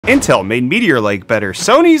Intel made Meteor Lake better,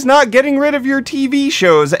 Sony's not getting rid of your TV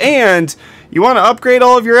shows, and you want to upgrade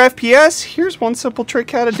all of your FPS? Here's one simple trick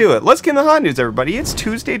how to do it. Let's get in the hot news, everybody. It's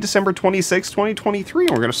Tuesday, December 26, 2023,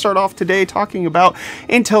 and we're going to start off today talking about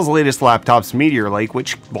Intel's latest laptops, Meteor Lake,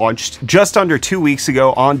 which launched just under 2 weeks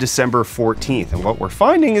ago on December 14th. And what we're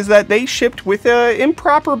finding is that they shipped with an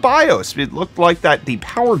improper BIOS. It looked like that the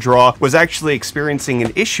power draw was actually experiencing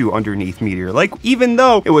an issue underneath Meteor Lake, even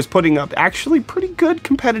though it was putting up actually pretty good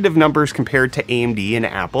competitive numbers compared to AMD and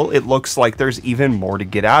Apple. It looks like there's even more to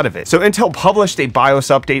get out of it. So Intel published a BIOS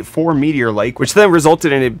update for Meteor Lake, which then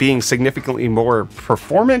resulted in it being significantly more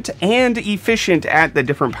performant and efficient at the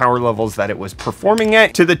different power levels that it was performing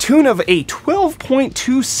at, to the tune of a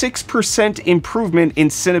 12.26% improvement in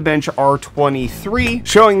Cinebench R23,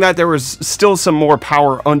 showing that there was still some more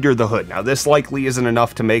power under the hood. Now, this likely isn't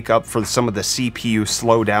enough to make up for some of the CPU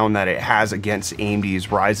slowdown that it has against AMD's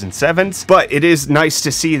Ryzen 7s, but it is nice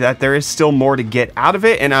to see that there is still more to get out of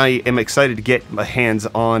it, and I am excited to get my hands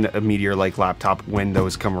on a Meteor Lake laptop when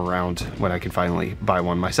those come around, when I can finally buy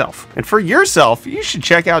one myself. And for yourself, you should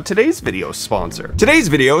check out today's video sponsor. Today's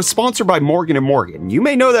video is sponsored by Morgan & Morgan. You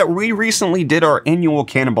may know that we recently did our annual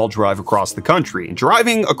Cannonball drive across the country, and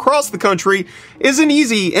driving across the country isn't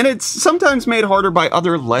easy, and it's sometimes made harder by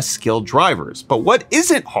other less skilled drivers. But what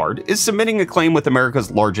isn't hard is submitting a claim with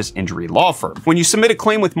America's largest injury law firm. When you submit a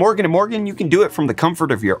claim with Morgan & Morgan, you can do it from the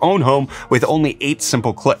comfort of your own home with only 8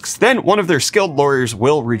 simple clicks. Then one of their skilled lawyers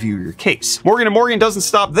will review your case. Morgan & Morgan doesn't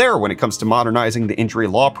stop there when it comes to modernizing the injury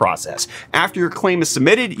law process. After your claim is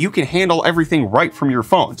submitted, you can handle everything right from your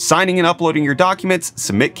phone, signing and uploading your documents,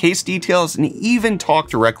 submit case details, and even talk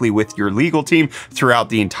directly with your legal team throughout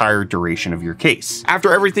the entire duration of your case.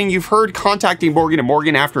 After everything you've heard, contacting Morgan &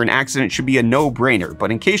 Morgan after an accident should be a no-brainer,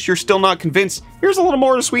 but in case you're still not convinced, here's a little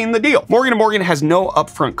more to sweeten the deal. Morgan & Morgan has no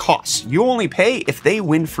upfront costs. You only pay if they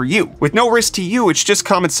win for you. With no risk to you, it's just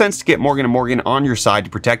common sense to get Morgan & Morgan on your side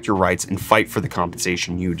to protect your rights and fight for the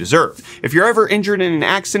compensation you deserve. If you're ever injured in an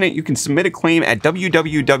accident, you can submit a claim at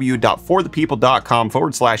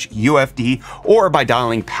www.forthepeople.com/UFD or by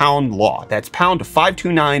dialing pound law. That's pound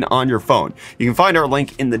 529 on your phone. You can find our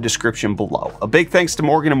link in the description below. A big thanks to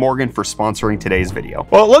Morgan & Morgan for sponsoring today's video.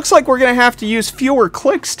 Well, it looks like we're going to have to use fewer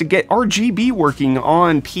clicks to get RGB working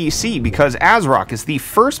on PC, because ASRock is the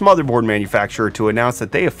first motherboard manufacturer to announce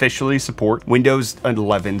that they officially support Windows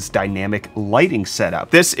 11's dynamic lighting setup.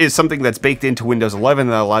 This is something that's baked into Windows 11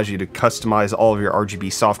 that allows you to customize all of your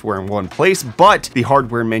RGB software in one place, but the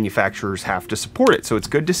hardware manufacturers have to support it. So it's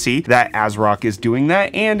good to see that ASRock is doing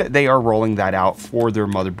that, and they are rolling that out for their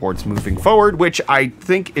motherboards moving forward, which I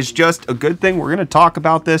think is just a good thing. We're going to talk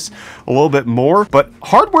about this a little bit more, but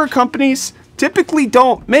hardware companies typically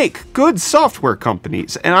don't make good software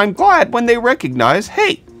companies, and I'm glad when they recognize,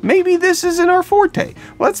 hey, maybe this isn't our forte.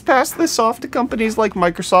 Let's pass this off to companies like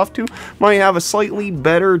Microsoft who might have a slightly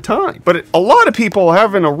better time. But a lot of people are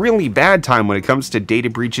having a really bad time when it comes to data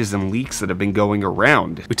breaches and leaks that have been going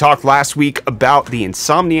around. We talked last week about the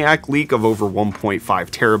Insomniac leak of over 1.5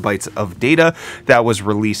 terabytes of data that was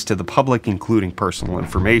released to the public, including personal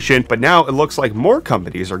information. But now it looks like more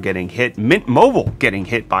companies are getting hit. Mint Mobile getting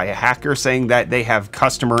hit by a hacker saying that they have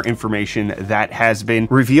customer information that has been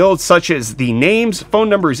revealed, such as the names, phone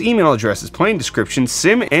numbers, email addresses, plan descriptions,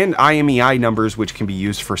 SIM and IMEI numbers, which can be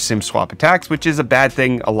used for SIM swap attacks, which is a bad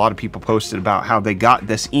thing. A lot of people posted about how they got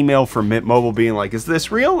this email from Mint Mobile being like, is this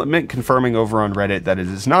real? And Mint confirming over on Reddit that it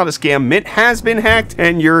is not a scam. Mint has been hacked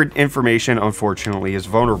and your information unfortunately is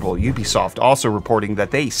vulnerable. Ubisoft also reporting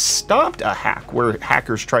that they stopped a hack where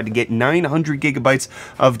hackers tried to get 900 gigabytes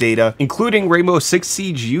of data, including Rainbow Six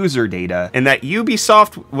Siege user data, and that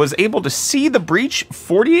Ubisoft was able to see the breach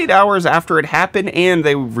 48 hours after it happened, and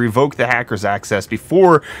they revoke the hacker's access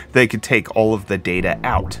before they could take all of the data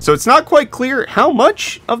out. So it's not quite clear how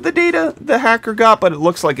much of the data the hacker got, but it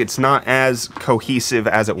looks like it's not as cohesive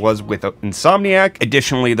as it was with Insomniac.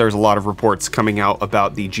 Additionally, there's a lot of reports coming out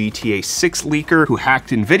about the GTA 6 leaker who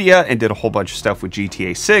hacked Nvidia and did a whole bunch of stuff with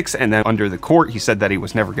GTA 6, and then under the court he said that he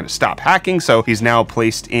was never going to stop hacking, so he's now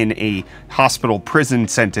placed in a hospital prison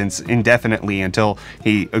sentence indefinitely until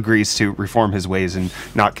he agrees to reform his ways and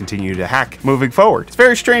not continue to hack moving forward. It's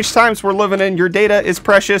very strange times we're living in. Your data is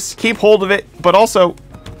precious. Keep hold of it, but also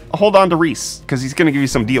hold on to Reece, because he's going to give you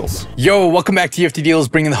some deals. Yo, welcome back to UFD Deals,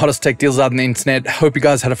 bringing the hottest tech deals out on the internet. Hope you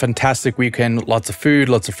guys had a fantastic weekend. Lots of food,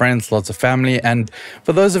 lots of friends, lots of family. And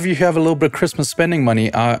for those of you who have a little bit of Christmas spending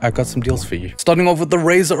money, I got some deals for you. Starting off with the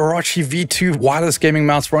ASRock V2 wireless gaming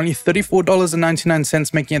mouse for only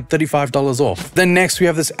 $34.99, making it $35 off. Then next we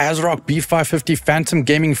have this ASRock B550 Phantom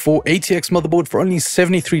Gaming 4 ATX motherboard for only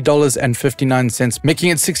 $73.59, making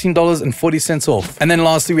it $16.40 off. And then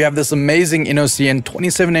lastly, we have this amazing InnoCN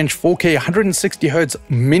 27-inch 4K 160Hz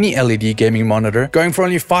mini LED gaming monitor, going for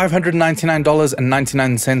only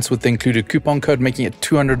 $599.99 with the included coupon code, making it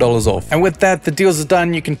 $200 off. And with that, the deals are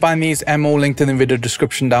done. You can find these and more linked in the video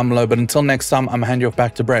description down below. But until next time, I'm gonna hand you off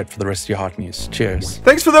back to Brett for the rest of your hot news. Cheers.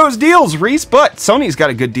 Thanks for those deals, Reece, but Sony's got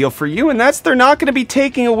a good deal for you, and that's they're not going to be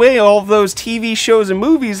taking away all of those TV shows and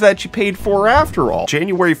movies that you paid for after all.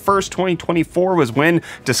 January 1st, 2024 was when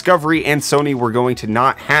Discovery and Sony were going to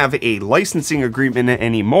not have a licensing agreement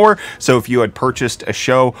anymore. So if you had purchased a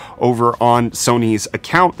show over on Sony's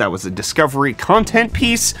account that was a Discovery content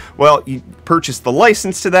piece, well, you purchased the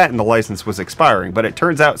license to that and the license was expiring. But it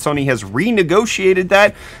turns out Sony has renegotiated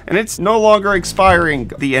that and it's no longer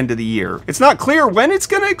expiring the end of the year. It's not clear when it's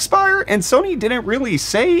going to expire, and Sony didn't really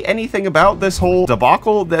say anything about this whole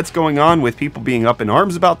debacle that's going on with people being up in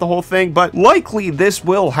arms about the whole thing, but likely this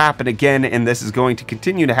will happen again, and this is going to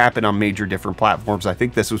continue to happen on major different platforms. I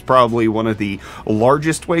think this was probably one of the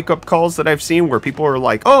largest wake-up calls that I've seen where people are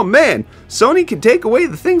like, oh man, Sony can take away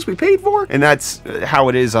the things we paid for? And that's how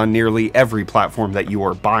it is on nearly every platform that you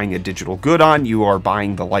are buying a digital good on. You are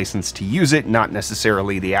buying the license to use it, not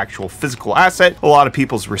necessarily the actual physical asset. A lot of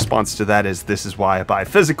people's response to that is, this is why I buy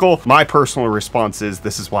physical. My personal response is,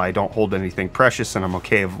 this is why I don't hold anything precious, and I'm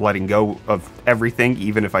okay of letting go of everything,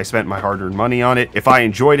 even if I spent my hard-earned money on it. If I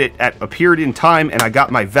enjoyed it at a period in time and I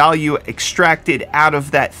got my value extracted out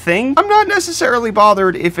of that thing, I'm not necessarily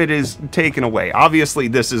bothered if it is taken away. Obviously,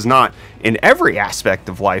 this is not in every aspect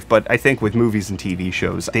of life, but I think with movies and TV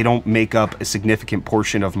shows, they don't make up a significant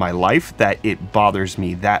portion of my life that it bothers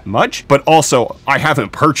me that much. But also, I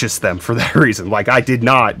haven't purchased them for that reason. Like, I did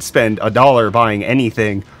not spend $1 buying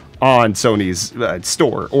anything on Sony's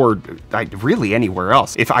store, or really anywhere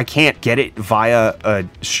else. If I can't get it via a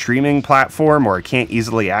streaming platform or I can't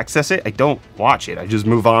easily access it, I don't watch it. I just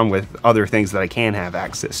move on with other things that I can have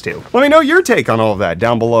access to. Let me know your take on all of that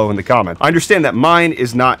down below in the comments. I understand that mine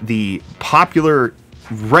is not the popular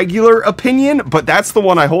regular opinion, but that's the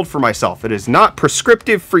one I hold for myself. It is not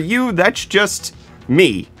prescriptive for you. That's just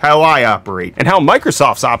me, how I operate. And how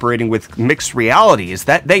Microsoft's operating with mixed reality is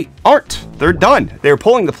that they aren't. They're done. They're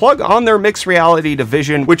pulling the plug on their mixed reality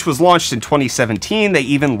division, which was launched in 2017. They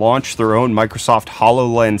even launched their own Microsoft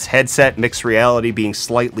HoloLens headset, mixed reality being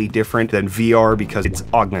slightly different than VR because it's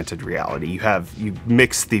augmented reality. You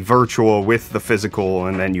mix the virtual with the physical,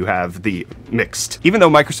 and then you have the mixed. Even though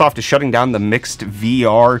Microsoft is shutting down the mixed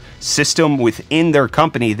VR system within their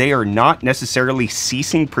company, they are not necessarily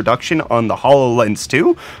ceasing production on the HoloLens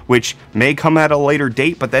 2, which may come at a later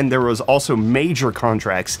date, but then there was also major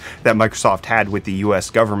contracts that Microsoft had with the US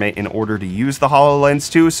government in order to use the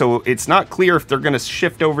HoloLens 2, so it's not clear if they're going to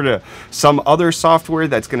shift over to some other software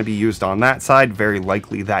that's going to be used on that side. Very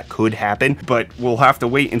likely that could happen, but we'll have to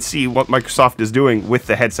wait and see what Microsoft is doing with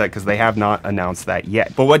the headset because they have not announced that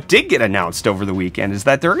yet. But what did get announced over the weekend is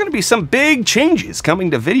that there are going to be some big changes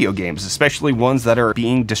coming to video games, especially ones that are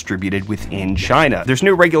being distributed within China. There's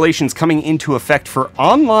new regulations coming into effect for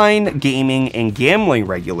online gaming and gambling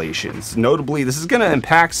regulations. Notably, this is going to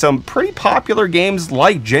impact some pretty popular games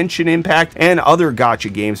like Genshin Impact and other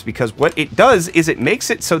gacha games, because what it does is it makes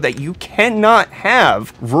it so that you cannot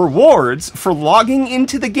have rewards for logging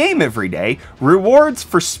into the game every day, rewards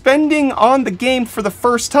for spending on the game for the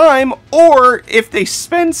first time, or if they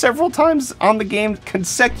spend several times on the game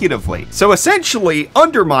consecutively. So essentially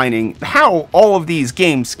undermining how all of these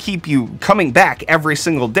games keep you coming back every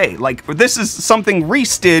single day. Like, this is something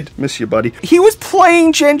Reece did. Miss you, buddy. He was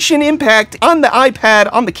playing Genshin Impact on the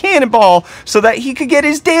iPad on the Cannonball so that he could get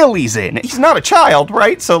his dailies in. He's not a child,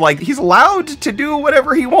 right? So like, he's allowed to do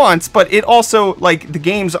whatever he wants, but it also, like, the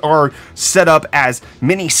games are set up as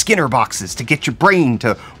mini Skinner boxes to get your brain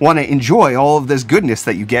to want to enjoy all of this goodness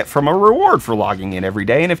that you get from a reward for logging in every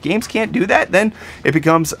day. And if games can't do that, then it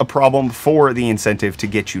becomes a problem for the incentive to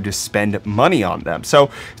get you to spend money on them. So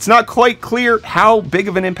it's not quite clear how big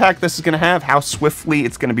of an impact this is going to have, how swiftly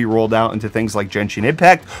it's going to be rolled out into things like Genshin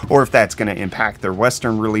Impact, or if that's going to impact their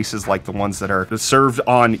Western releases like the ones that are served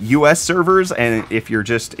on US servers, and if you're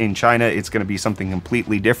just in China, it's going to be something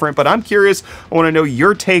completely different. But I'm curious, I want to know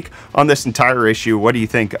your take on this entire issue. What do you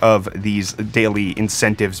think of these daily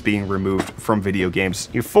incentives being removed from video games?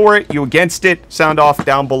 You for it? You against it? Sound off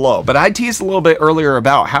down below. But I teased a little bit earlier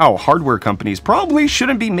about how hardware companies probably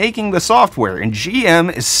shouldn't be making the software, and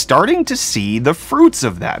GM is starting to see the fruits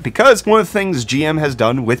of that, because one of the things GM has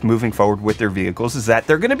done with moving forward with their vehicles is that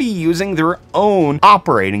they're going to be using their own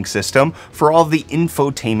operating system for all the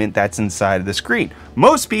infotainment that's inside of the screen.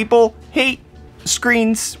 Most people hate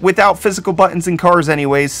screens without physical buttons in cars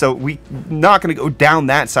anyways, so we're not going to go down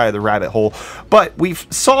that side of the rabbit hole. But we've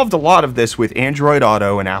solved a lot of this with Android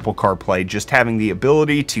Auto and Apple CarPlay, just having the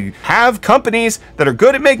ability to have companies that are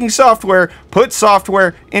good at making software put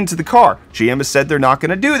software into the car. GM has said they're not going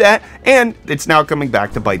to do that, and it's now coming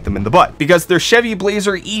back to bite them in the butt, because their Chevy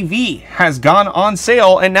Blazer EV has gone on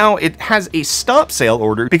sale, and now it has a stop sale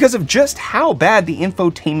order because of just how bad the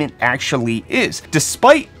infotainment actually is.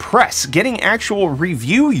 Despite press getting actual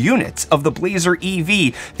review units of the Blazer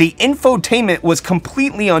EV, the infotainment was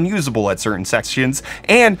completely unusable at certain sections,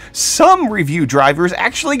 and some review drivers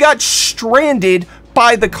actually got stranded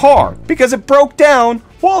by the car because it broke down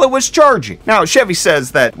while it was charging. Now, Chevy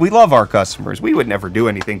says that we love our customers. We would never do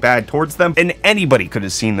anything bad towards them, and anybody could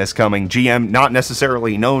have seen this coming. GM, not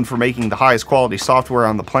necessarily known for making the highest quality software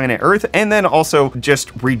on the planet Earth, and then also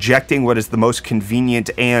just rejecting what is the most convenient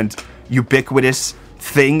and ubiquitous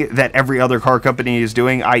thing that every other car company is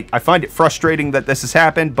doing. I find it frustrating that this has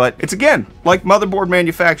happened, but it's, again, like motherboard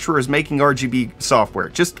manufacturers making RGB software.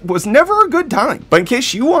 It just was never a good time. But in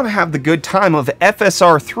case you want to have the good time of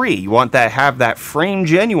FSR3, you want that, have that frame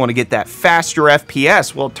gen, you want to get that faster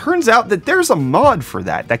FPS, well, it turns out that there's a mod for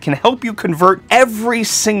that can help you convert every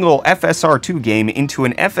single FSR2 game into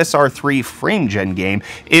an FSR3 frame gen game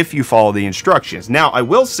if you follow the instructions. Now, I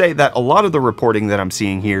will say that a lot of the reporting that I'm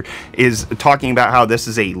seeing here is talking about how this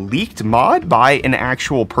is a leaked mod by an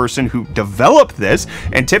actual person who developed this,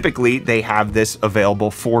 and typically they have this available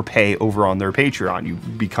for pay over on their Patreon. You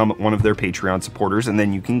become one of their Patreon supporters, and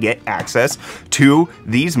then you can get access to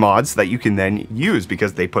these mods that you can then use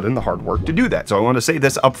because they put in the hard work to do that. So I want to say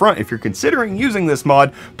this up front: if you're considering using this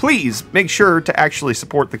mod, please make sure to actually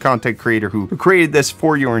support the content creator who created this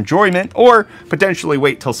for your enjoyment, or potentially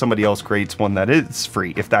wait till somebody else creates one that is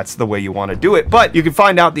free if that's the way you want to do it. But you can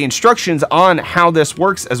find out the instructions on how this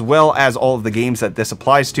works, as well as all of the games that this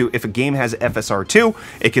applies to. If a game has FSR2,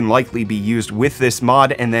 it can likely be used with this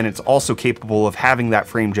mod, and then it's also capable of having that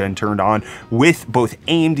frame gen turned on with both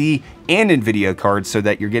AMD and Nvidia cards, so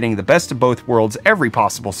that you're getting the best of both worlds every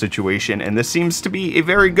possible situation, and this seems to be a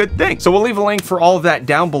very good thing. So we'll leave a link for all of that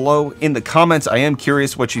down below in the comments. I am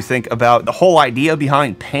curious what you think about the whole idea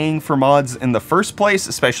behind paying for mods in the first place,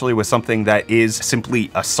 especially with something that is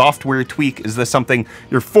simply a software tweak. Is this something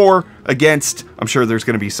you're for, against? I'm sure there's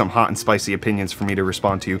going to be some hot and spicy opinions for me to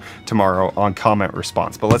respond to tomorrow on comment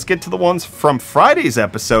response. But let's get to the ones from Friday's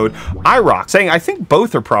episode. ASRock saying, I think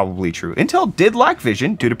both are probably true. Intel did lack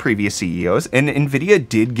vision due to previous CEOs, and Nvidia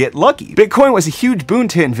did get lucky. Bitcoin was a huge boon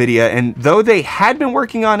to Nvidia, and though they had been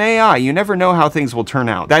working on AI, you never know how things will turn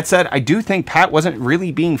out. That said, I do think Pat wasn't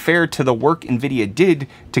really being fair to the work Nvidia did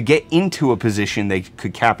to get into a position they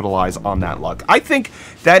could capitalize on that luck. I think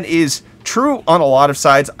that is true on a lot of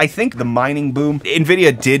sides. I think the mining boom,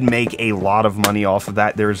 Nvidia did make a lot of money off of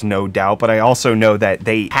that, there's no doubt, but I also know that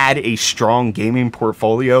they had a strong gaming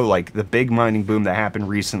portfolio, like the big mining boom that happened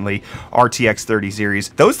recently, RTX 30 series.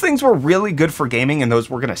 Those things were really good for gaming, and those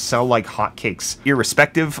were going to sell like hotcakes,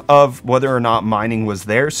 irrespective of whether or not mining was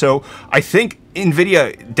there. So I think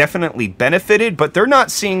Nvidia definitely benefited, but they're not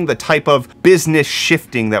seeing the type of business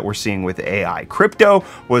shifting that we're seeing with AI. Crypto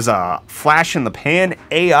was a flash in the pan.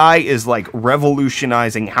 AI is like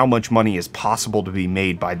revolutionizing how much money is possible to be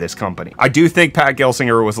made by this company. I do think Pat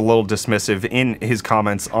Gelsinger was a little dismissive in his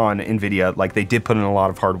comments on Nvidia. Like, they did put in a lot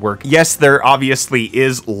of hard work. Yes, there obviously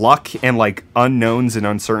is luck and like unknowns and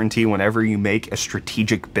uncertainty whenever you make a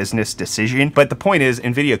strategic business decision, but the point is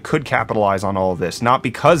Nvidia could capitalize on all of this, not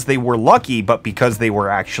because they were lucky, but because they were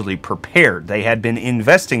actually prepared. They had been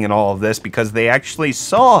investing in all of this because they actually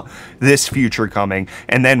saw this future coming,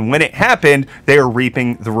 and then when it happened, they are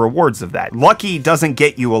reaping the rewards of that. Lucky doesn't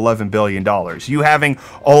get you $11 billion. You having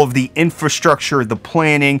all of the infrastructure, the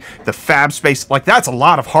planning, the fab space, like, that's a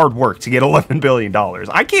lot of hard work to get $11 billion.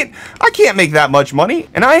 I can't make that much money,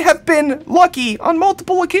 and I have been lucky on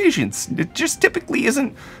multiple occasions. It just typically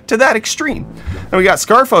isn't to that extreme. And we got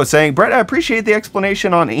Scarfo saying, Brett, I appreciate the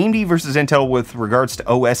explanation on AMD versus Intel with regards to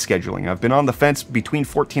OS scheduling. I've been on the fence between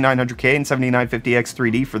 14900K and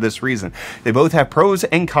 7950X3D for this reason. They both have pros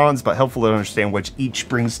and cons, but helpful to understand what each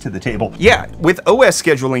brings to the table. Yeah, with OS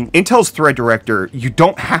scheduling, Intel's Thread Director, you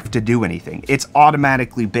don't have to do anything. It's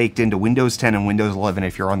automatically baked into Windows 10 and Windows 11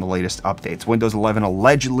 if you're on the latest updates. Windows 11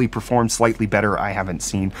 allegedly performs slightly better. I haven't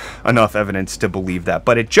seen enough evidence to believe that,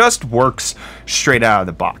 but it just works straight out of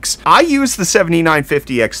the box. I use the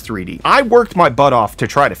 7950X3D. I worked my butt off to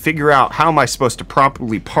try to figure out how am I supposed to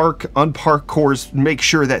properly unpark cores, make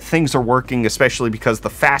sure that things are working, especially because the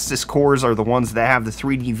fastest cores are the ones that have the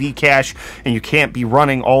 3D V cache, and you can't be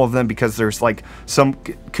running all of them because there's like some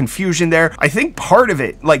confusion there. I think part of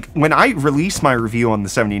it, like when I released my review on the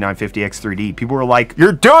 7950X3D, people were like,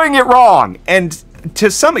 "You're doing it wrong," and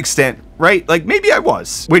to some extent, right? Like maybe I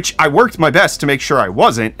was, which I worked my best to make sure I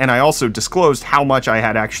wasn't, and I also disclosed how much I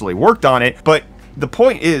had actually worked on it. But the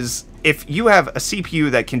point is, if you have a CPU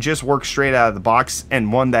that can just work straight out of the box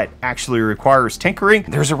and one that actually requires tinkering,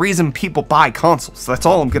 there's a reason people buy consoles. That's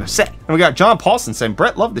all I'm gonna say. And we got John Paulson saying,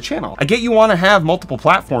 Brett, love the channel. I get you want to have multiple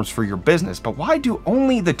platforms for your business, but why do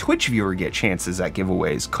only the Twitch viewer get chances at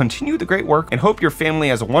giveaways? Continue the great work and hope your family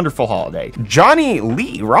has a wonderful holiday. Johnny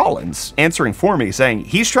Lee Rollins answering for me saying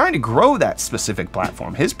he's trying to grow that specific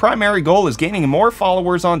platform. His primary goal is gaining more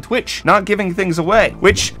followers on Twitch, not giving things away,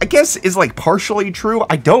 which I guess is like partially true.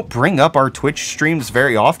 I don't bring up our Twitch streams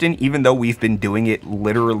very often, even though we've been doing it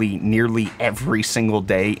literally nearly every single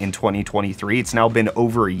day in 2023. It's now been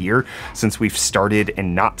over a year since we've started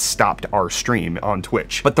and not stopped our stream on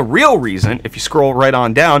Twitch. But the real reason, if you scroll right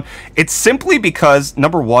on down, it's simply because,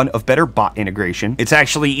 number one, of better bot integration. It's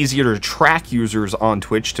actually easier to track users on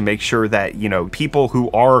Twitch to make sure that, you know, people who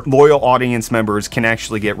are loyal audience members can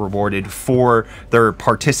actually get rewarded for their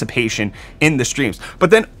participation in the streams. But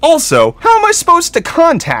then also, how am I supposed to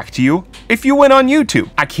contact you if you went on YouTube?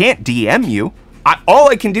 I can't DM you. All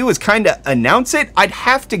I can do is kind of announce it. I'd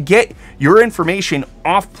have to get your information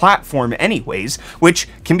off platform anyways, which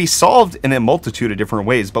can be solved in a multitude of different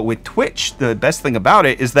ways. But with Twitch, the best thing about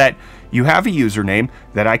it is that you have a username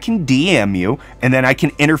that I can DM you, and then I can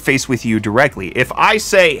interface with you directly. If I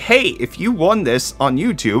say, hey, if you won this on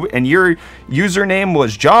YouTube and your username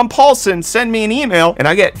was John Paulson, send me an email, and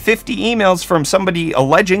I get 50 emails from somebody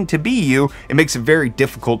alleging to be you, it makes it very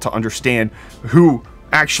difficult to understand who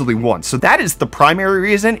actually won. So that is the primary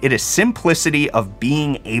reason. It is simplicity of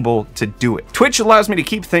being able to do it. Twitch allows me to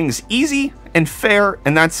keep things easy and fair,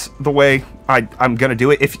 and that's the way I'm gonna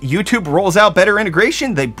do it. If YouTube rolls out better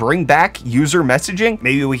integration, they bring back user messaging,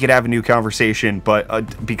 maybe we could have a new conversation,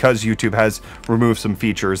 but because YouTube has removed some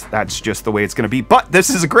features, that's just the way it's gonna be. But this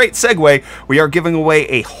is a great segue. We are giving away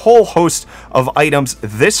a whole host of items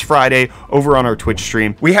this Friday over on our Twitch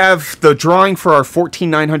stream. We have the drawing for our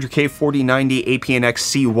 14900K 4090 APNX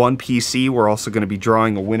C1 PC. We're also gonna be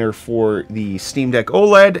drawing a winner for the Steam Deck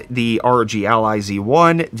OLED, the ROG Ally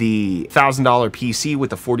Z1, the $1,000 PC with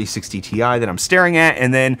the 4060 Ti that I'm staring at,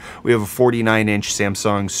 and then we have a 49-inch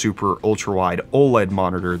Samsung Super Ultra-Wide OLED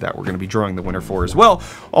monitor that we're going to be drawing the winner for as well.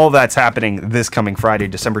 All that's happening this coming Friday,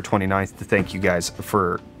 December 29th, to thank you guys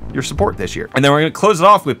for your support this year. And then we're going to close it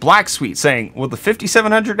off with Black Sweet saying, will the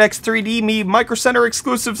 5700X3D me Micro Center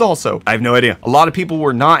exclusives also? I have no idea. A lot of people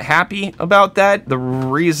were not happy about that. The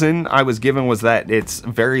reason I was given was that it's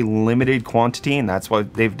very limited quantity, and that's why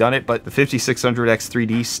they've done it. But the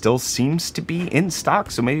 5600X3D still seems to be in stock,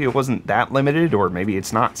 so maybe it wasn't that limited, or maybe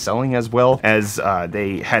it's not selling as well as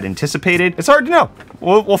they had anticipated. It's hard to know.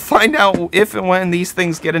 We'll find out if and when these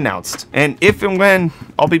things get announced, and if and when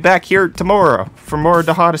I'll be back here tomorrow for more of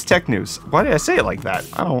the hottest tech news. Why did I say it like that?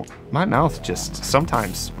 My mouth just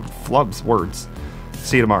sometimes flubs words.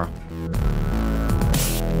 See you tomorrow.